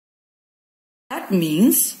That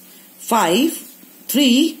means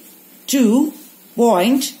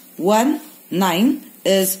 532.19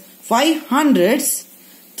 is 5 hundredths,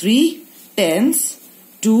 3 tenths,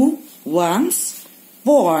 2 ones,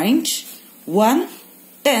 0.1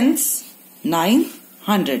 tenths, 9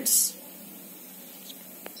 hundredths.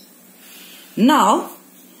 Now,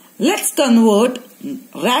 let's convert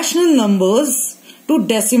rational numbers to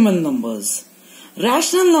decimal numbers.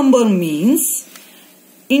 Rational number means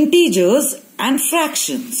integers and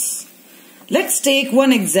fractions. Let's take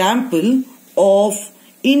one example of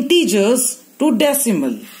integers to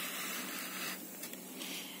decimal.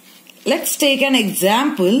 Let's take an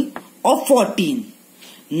example of 14.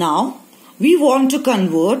 Now, we want to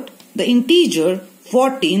convert the integer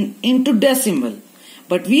 14 into decimal.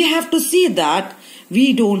 But we have to see that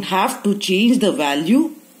we don't have to change the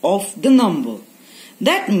value of the number.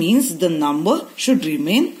 That means the number should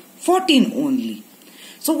remain 14 only.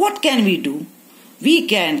 So what can we do? We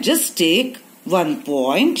can just take 1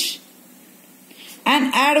 point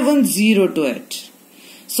and add 1 0 to it.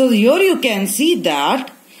 So here you can see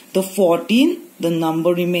that the 14, the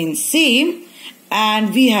number remains same,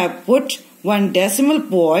 and we have put 1 decimal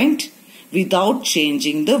point without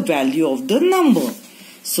changing the value of the number.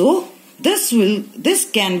 So this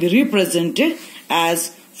can be represented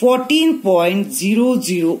as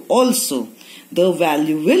 14.00 also. The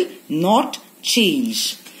value will not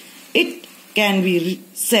change. It can be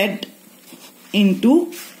said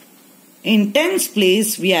into, in tens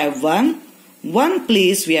place we have 1, 1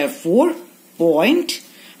 place we have 4, point,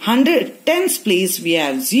 100 tens place we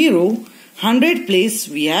have 0, 100 place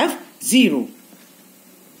we have 0.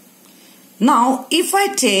 Now if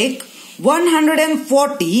I take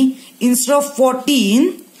 140 instead of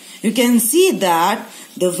 14, you can see that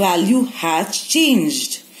the value has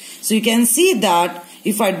changed. So you can see that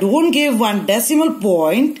if I don't give 1 decimal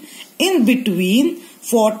point in between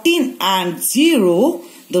 14 and 0,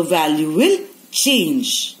 the value will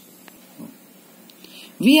change.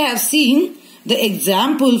 We have seen the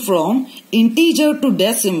example from integer to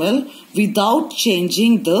decimal without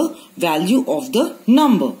changing the value of the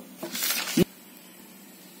number.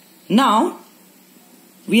 Now,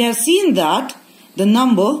 we have seen that the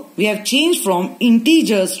number we have changed from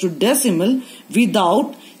integers to decimal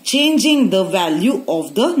without changing the value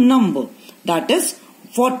of the number. That is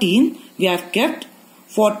 14, we have kept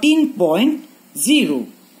 14.0.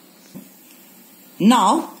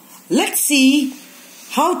 Now, let's see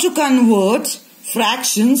how to convert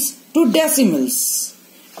fractions to decimals.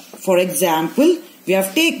 For example, we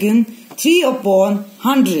have taken 3 upon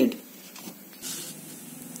 100.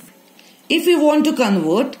 If we want to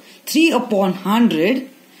convert 3 upon 100,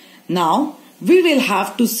 now we will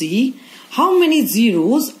have to see how many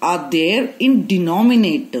zeros are there in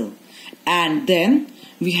denominator, and then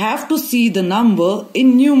we have to see the number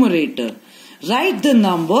in numerator. Write the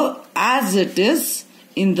number as it is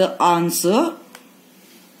in the answer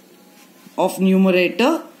of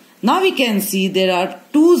numerator. Now we can see there are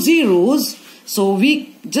 2 zeros, so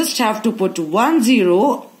we just have to put 1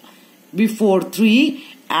 0 before 3,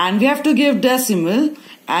 and we have to give decimal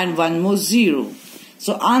and 1 more 0.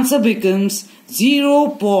 So answer becomes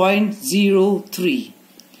 0.03.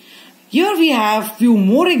 Here we have few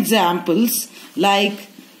more examples like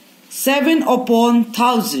 7 upon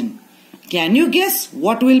 1000. Can you guess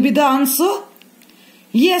what will be the answer?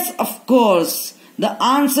 Yes, of course. The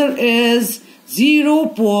answer is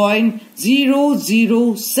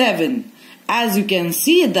 0.007. As you can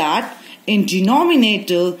see that in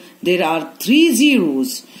denominator there are 3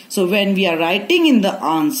 zeros. So when we are writing in the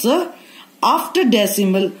answer, after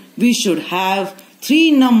decimal we should have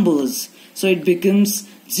 3 numbers. So it becomes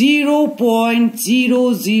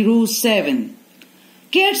 0.007.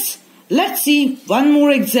 Kids, let's see one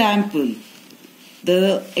more example.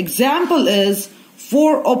 The example is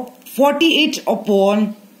 48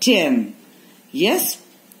 upon 10. Yes,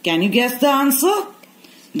 can you guess the answer?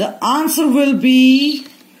 The answer will be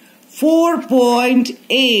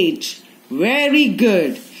 4.8. Very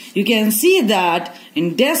good. You can see that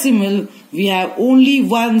in decimal we have only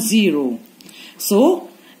 1 0. So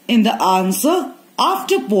in the answer,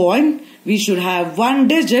 after point we should have 1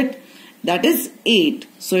 digit, that is 8.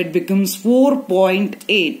 So it becomes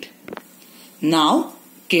 4.8. Now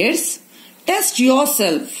kids, test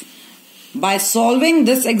yourself by solving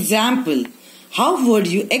this example. How would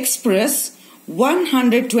you express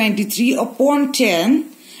 123 upon 10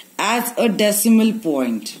 as a decimal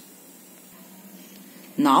point?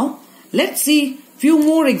 Now let's see few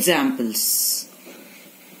more examples.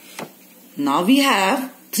 Now we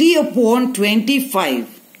have 3 upon 25.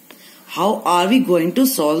 How are we going to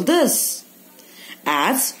solve this?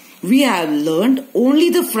 As we have learned only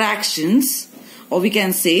the fractions, or we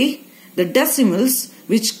can say the decimals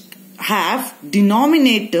which have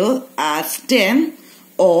denominator as 10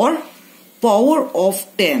 or power of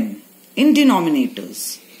 10 in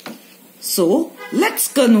denominators. So let's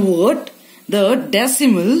convert the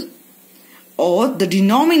decimal or the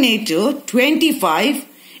denominator 25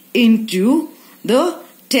 into the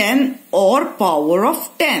 10 or power of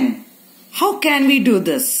 10. How can we do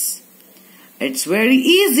this? It's very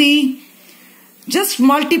easy. Just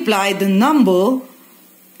multiply the number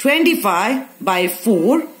 25 by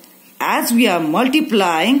 4. As we are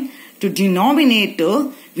multiplying to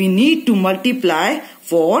denominator, we need to multiply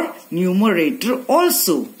for numerator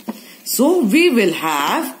also. So we will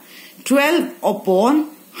have 12 upon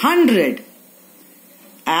 100,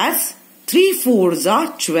 as 3 4s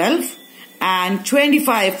are 12 and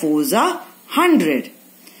 25 4s are 100.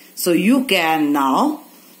 So you can now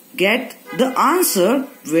get the answer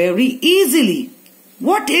very easily.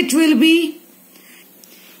 What it will be?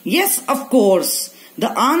 Yes, of course,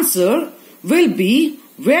 the answer will be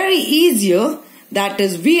very easier. That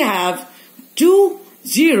is, we have 2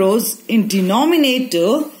 zeros in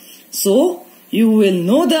denominator. So you will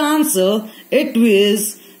know the answer. It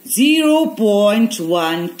is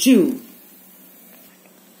 0.12.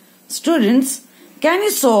 Students, can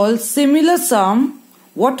you solve similar sum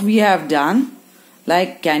what we have done?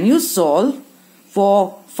 Like, can you solve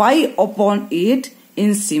for 5 upon 8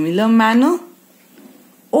 in similar manner?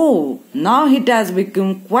 Oh, now it has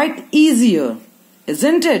become quite easier,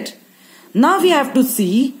 isn't it? Now we have to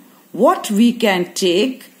see what we can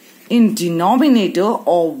take in denominator,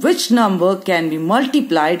 or which number can be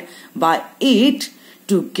multiplied by 8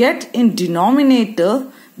 to get in denominator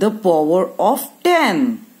the power of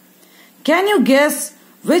 10. Can you guess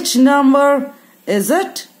which number is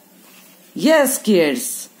it? Yes,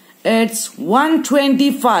 kids, it's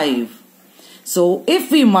 125. So if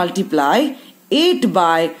we multiply 8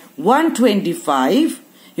 by 125,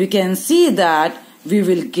 you can see that we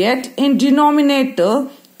will get in denominator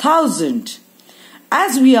 1000.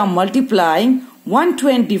 As we are multiplying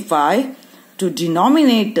 125 to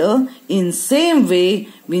denominator, in same way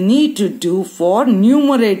we need to do for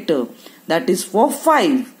numerator, that is for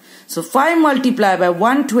 5. So 5 multiplied by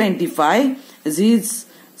 125 is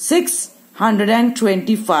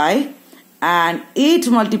 625, and 8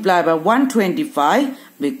 multiplied by 125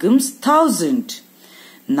 becomes 1000.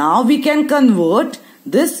 Now we can convert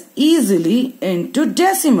this easily into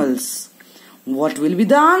decimals. What will be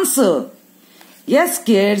the answer? Yes,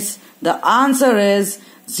 kids, the answer is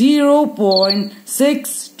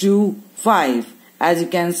 0.625. As you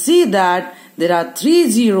can see that there are 3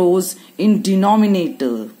 zeros in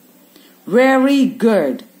denominator. Very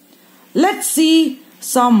good. Let's see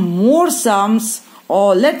some more sums,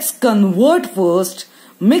 or let's convert first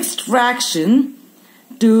mixed fraction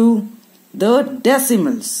to the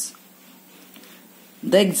decimals.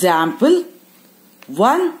 The example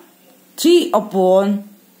 1 3 upon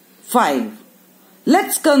 5.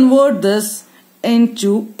 Let's convert this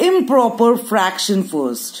into improper fraction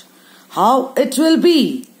first. How it will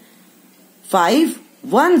be? 5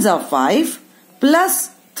 1s are 5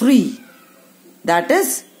 plus 3, that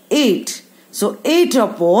is 8. So 8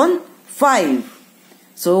 upon 5.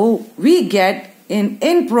 So we get in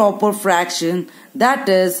improper fraction, that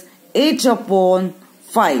is 8 upon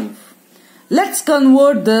 5. Let's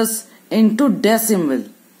convert this into decimal.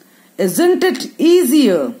 Isn't it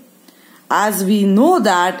easier? As we know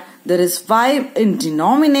that there is 5 in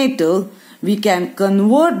denominator, we can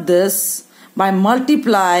convert this by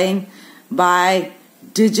multiplying by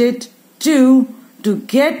digit 2 to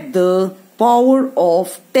get the power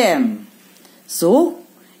of 10. So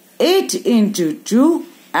 8 into 2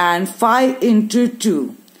 and 5 into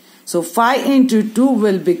 2. So 5 into 2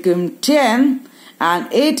 will become 10 and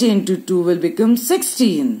 8 into 2 will become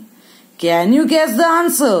 16. Can you guess the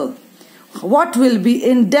answer? What will be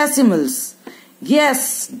in decimals?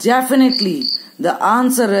 Yes, definitely. The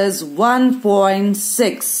answer is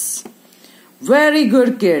 1.6. Very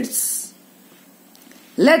good, kids.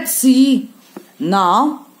 Let's see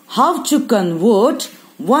now how to convert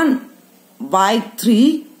 1 by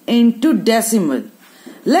 3 into decimal.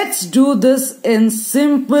 Let's do this in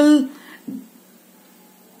simple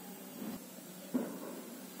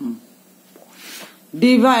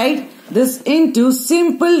divide this into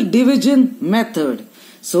simple division method.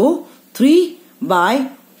 So 3 by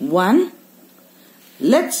 1.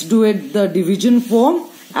 Let's do it the division form,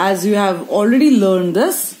 as you have already learned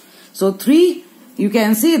this. So 3, you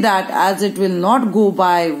can see that as it will not go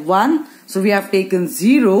by 1, so we have taken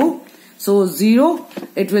 0. So 0,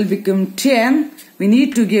 it will become 10. We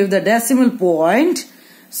need to give the decimal point.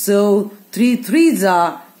 So 3 3s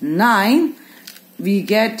are 9. We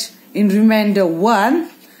get in remainder 1.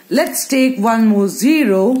 Let's take one more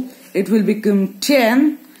 0. It will become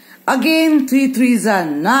 10. Again 3 3s are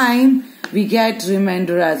 9. We get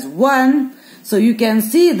remainder as 1. So you can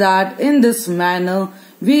see that in this manner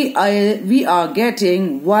we are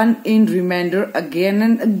getting 1 in remainder again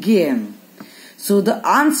and again. So the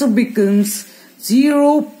answer becomes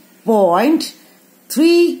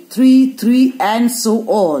 0.333 and so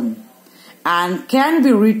on, and can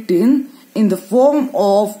be written in the form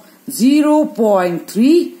of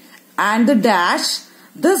 0.3 and the dash.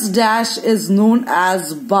 This dash is known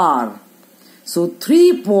as bar. So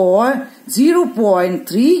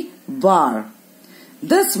 0.3 bar.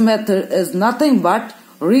 This method is nothing but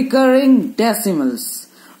recurring decimals.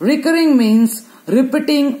 Recurring means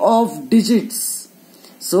repeating of digits.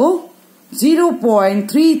 So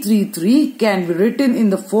 0.333 can be written in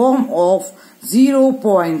the form of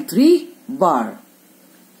 0.3 bar.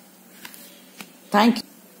 Thank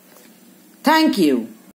you.